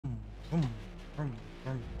Vroom, vroom,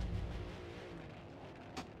 vroom.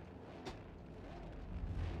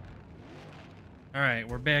 All right,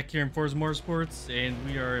 we're back here in Forza Motorsports, and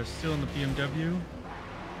we are still in the BMW,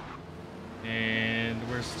 and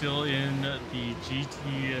we're still in the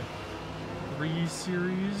GT3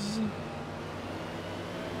 series,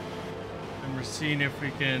 and we're seeing if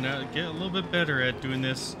we can get a little bit better at doing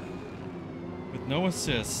this with no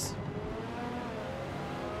assists.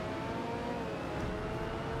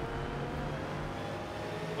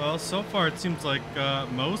 Well, so far it seems like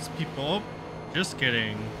most people, just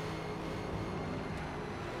kidding.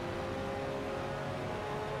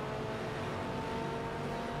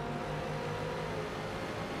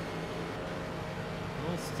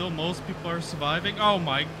 Well, still most people are surviving. Oh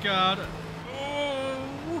my god. Oh,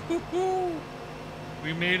 woo-hoo-hoo.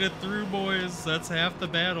 We made it through, boys. That's half the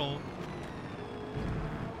battle.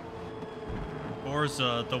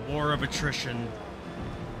 Forza, the war of attrition.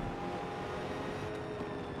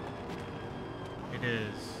 It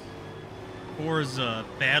is Forza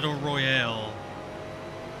Battle Royale.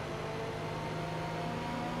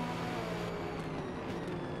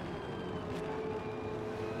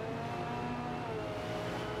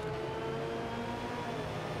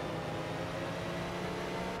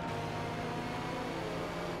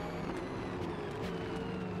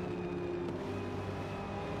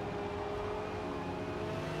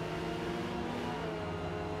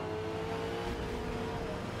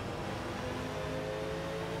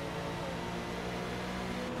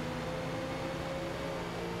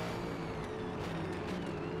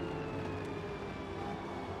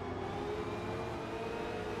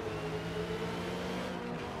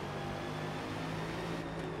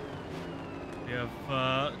 We have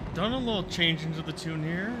done a little change into the tune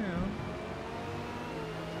here.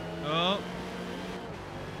 Yeah. Oh.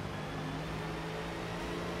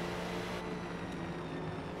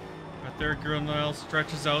 Our third grill nail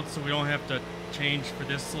stretches out so we don't have to change for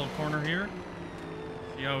this little corner here.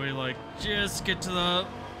 See how we like just get to the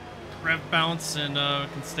rev bounce and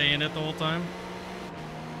can stay in it the whole time.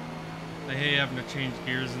 I hate having to change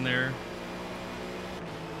gears in there.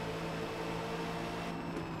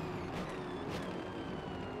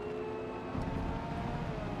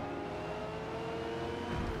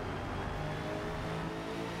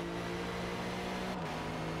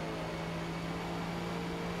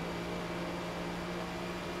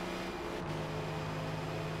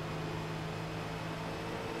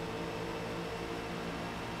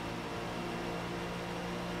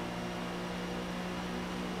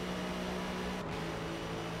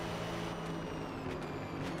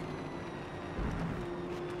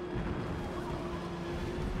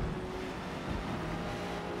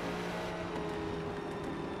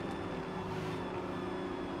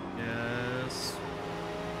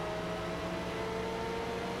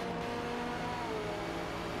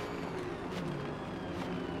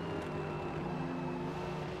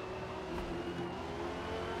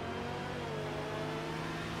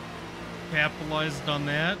 Capitalized on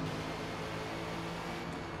that.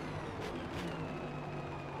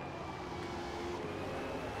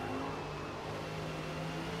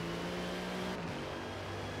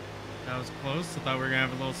 That was close. I thought we were gonna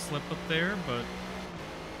have a little slip up there, but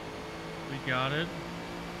we got it.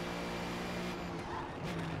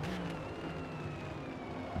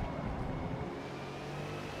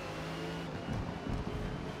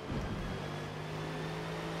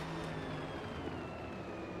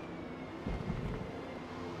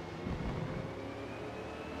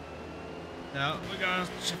 Yeah, we gotta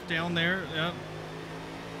shift down there. Yep.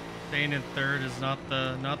 Staying in third is not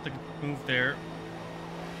the move there.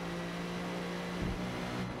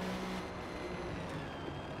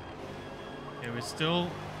 Okay, we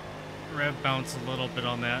still rev bounce a little bit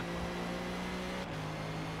on that.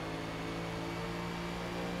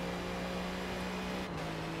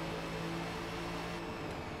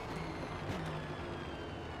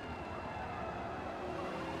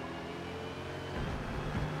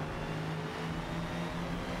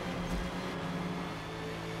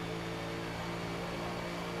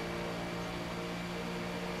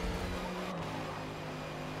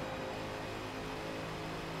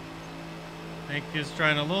 I think he's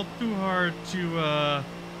trying a little too hard to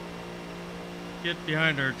get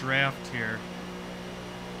behind our draft here.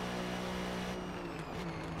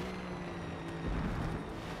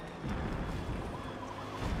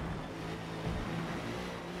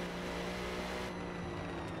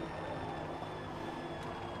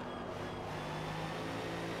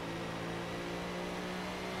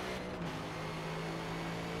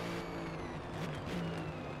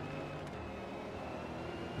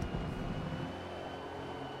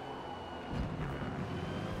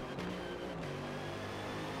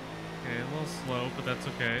 Okay, a little slow, but that's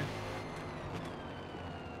okay.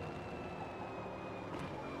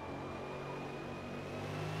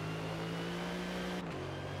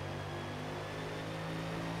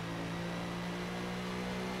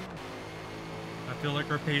 I feel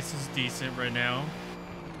like our pace is decent right now.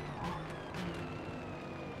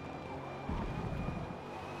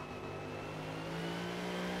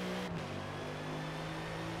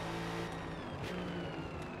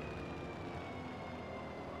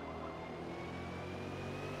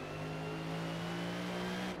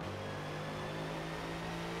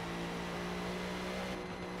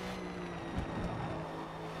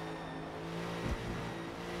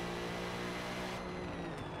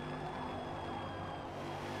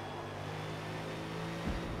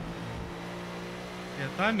 Yeah,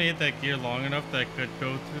 if I made that gear long enough that I could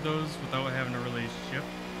go through those without having to really shift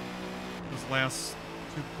those last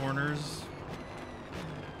two corners.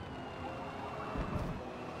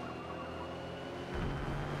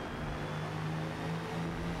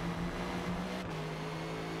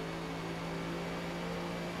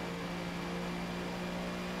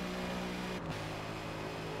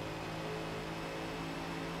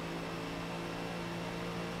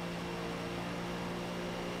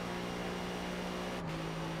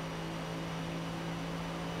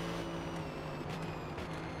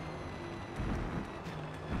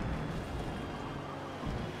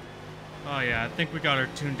 Oh yeah, I think we got our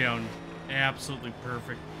tune down absolutely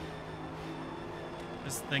perfect.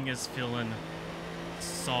 This thing is feeling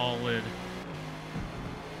solid.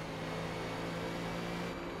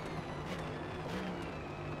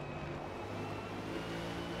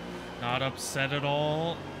 Not upset at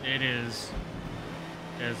all. It is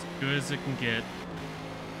as good as it can get.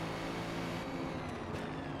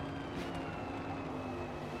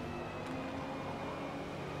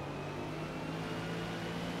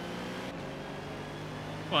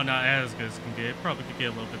 Well, not as good as it can get. It probably could get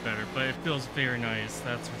a little bit better, but it feels very nice,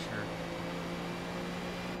 that's for sure.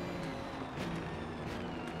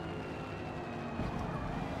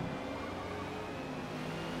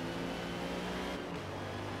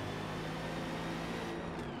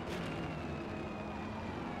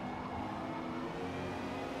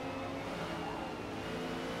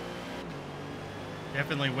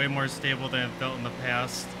 Definitely way more stable than it felt in the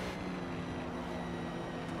past.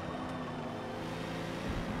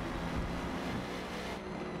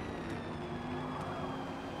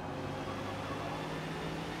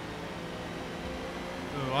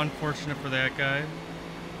 Ooh, unfortunate for that guy.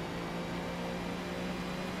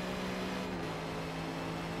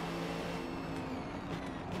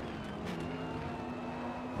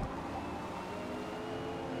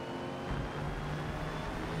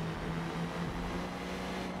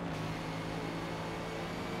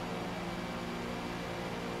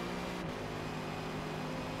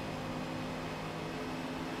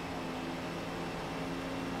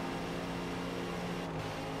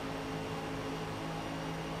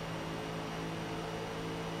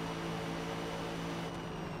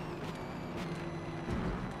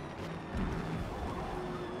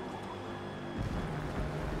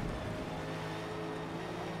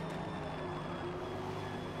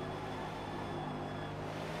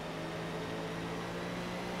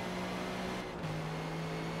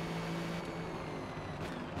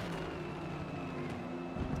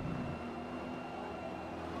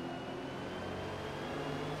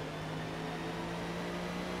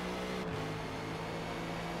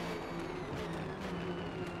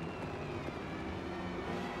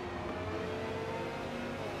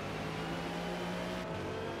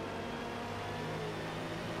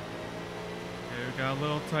 We got a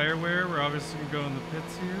little tire wear. We're obviously gonna go in the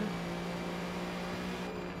pits here.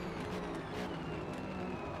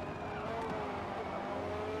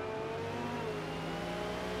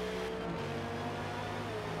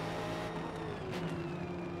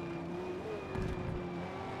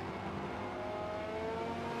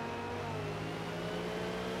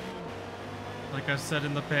 Like I've said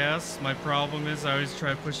in the past, my problem is I always try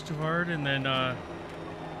to push too hard and then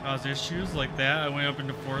cause issues like that. I went up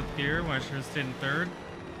into fourth gear when I should have stayed in third.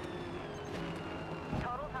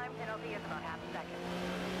 Total time penalty is about half a second.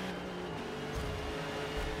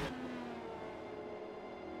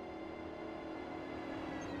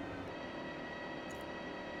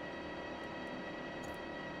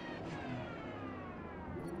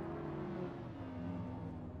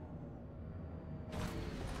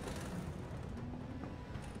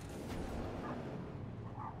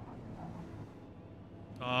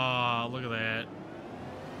 Oh, look at that.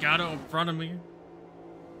 Got it in front of me.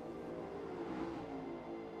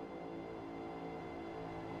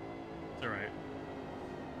 It's alright.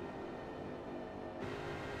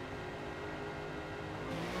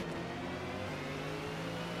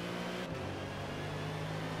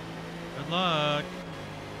 luck.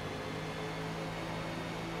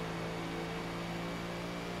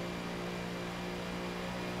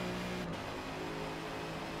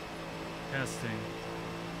 Testing.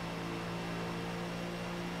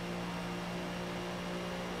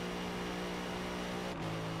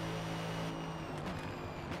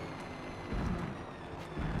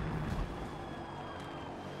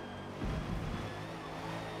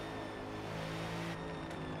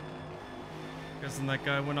 Guessing that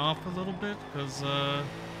guy went off a little bit because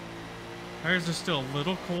tires are still a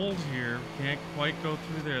little cold here. Can't quite go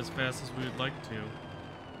through there as fast as we would like to.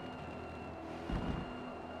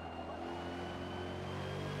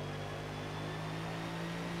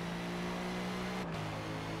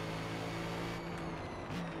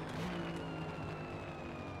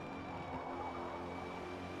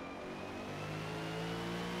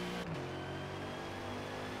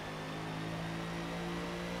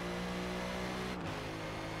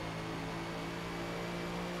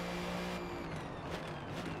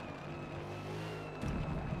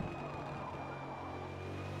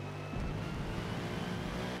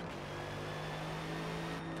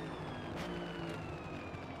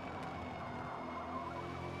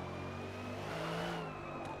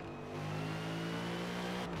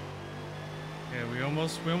 Yeah, we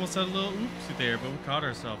almost had a little oopsie there, but we caught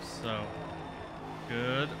ourselves, so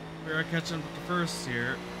good. We are catching up with the first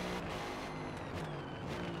here.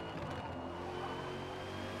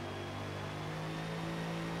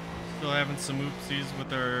 Still having some oopsies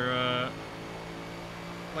with our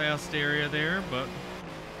last area there, but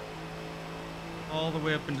all the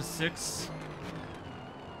way up into 6.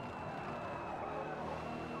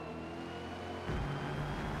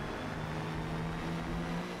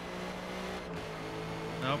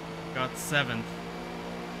 Nope, got 7th.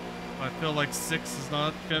 I feel like 6 is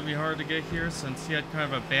not gonna be hard to get here since he had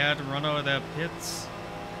kind of a bad run out of that pits.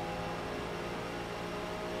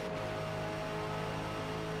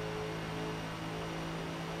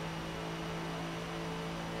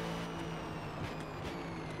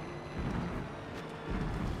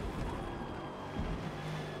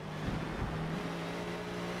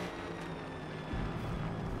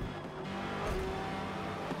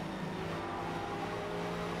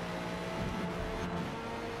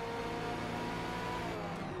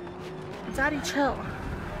 Daddy, chill.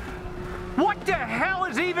 What the hell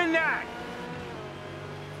is even that?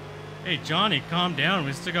 Hey, Johnny, calm down.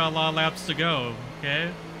 We still got a lot of laps to go, okay?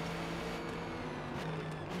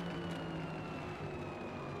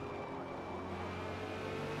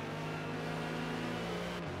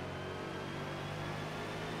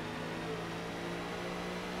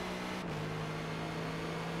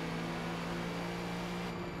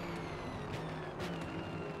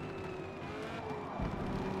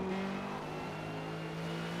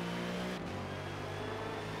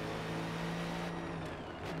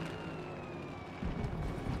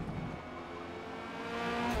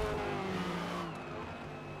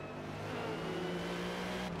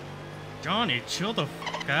 Johnny, chill the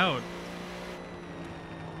fuck out.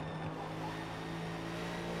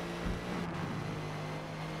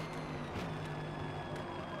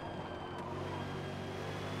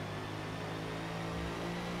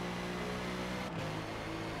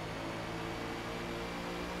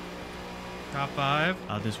 Top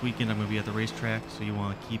 5. This weekend I'm going to be at the racetrack, so you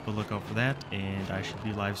want to keep a lookout for that, and I should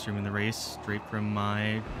be live streaming the race straight from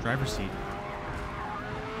my driver's seat.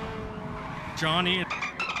 Johnny.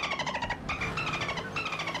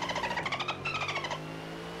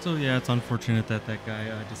 So yeah, it's unfortunate that that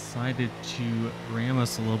guy decided to ram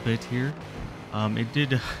us a little bit here. It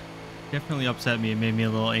did definitely upset me. It made me a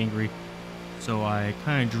little angry. So I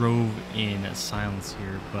kind of drove in silence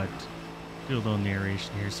here, but do a little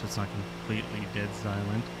narration here so it's not completely dead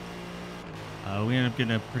silent. We ended up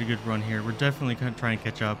getting a pretty good run here. We're definitely kind of trying to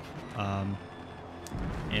catch up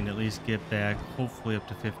and at least get back, hopefully up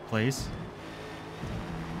to 5th place.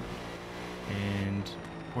 And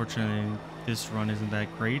fortunately, this run isn't that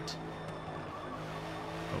great,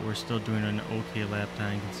 but we're still doing an okay lap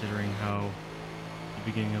time considering how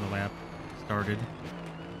the beginning of the lap started.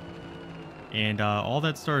 And all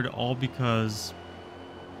that started all because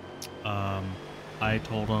I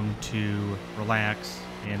told him to relax,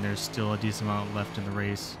 and there's still a decent amount left in the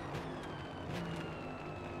race.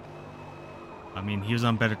 I mean, he was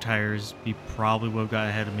on better tires. He probably would have got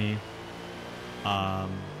ahead of me.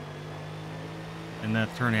 And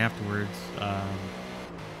that turn afterwards,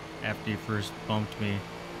 after he first bumped me,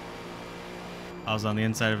 I was on the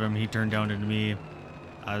inside of him. He turned down into me.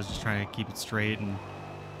 I was just trying to keep it straight, and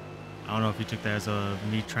I don't know if he took that as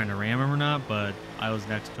me trying to ram him or not, but I was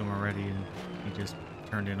next to him already, and he just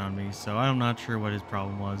turned in on me. So I'm not sure what his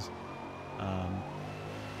problem was.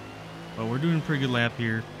 But we're doing a pretty good lap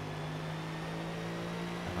here.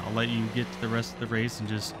 I'll let you get to the rest of the race and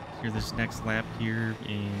just hear this next lap here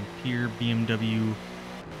in pure BMW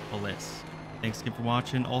bliss. Thanks again for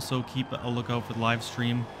watching. Also, keep a lookout for the live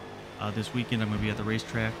stream. This weekend I'm going to be at the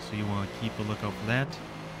racetrack, so you want to keep a lookout for that.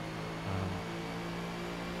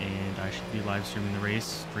 And I should be live streaming the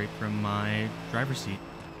race straight from my driver's seat.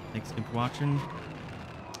 Thanks again for watching.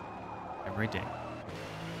 Have a great day.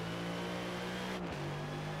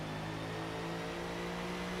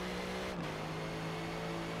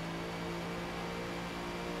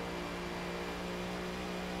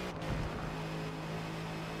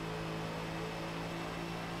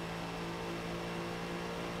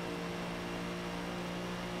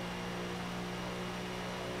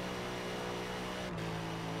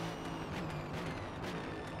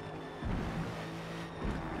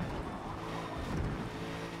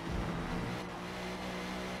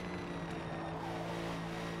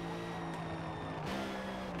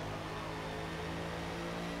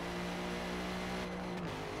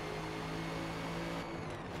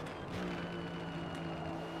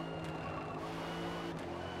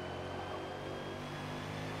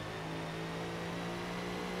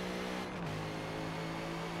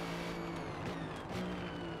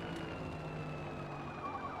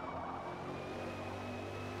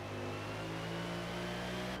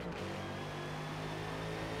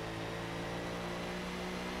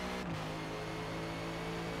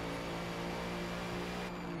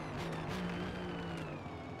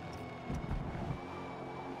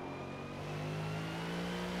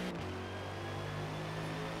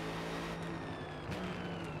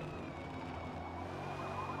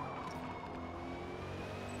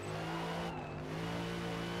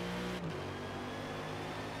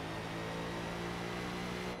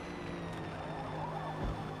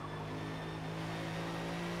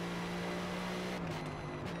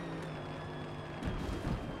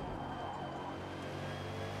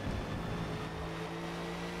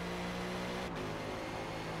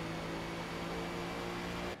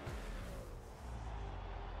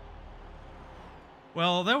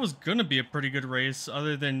 Well, that was gonna be a pretty good race,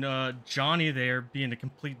 other than Johnny there being a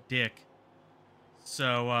complete dick.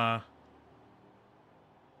 So,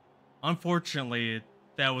 unfortunately,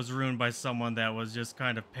 that was ruined by someone that was just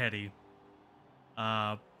kind of petty.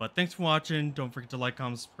 But thanks for watching. Don't forget to like,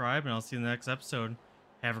 comment, subscribe, and I'll see you in the next episode.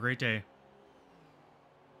 Have a great day.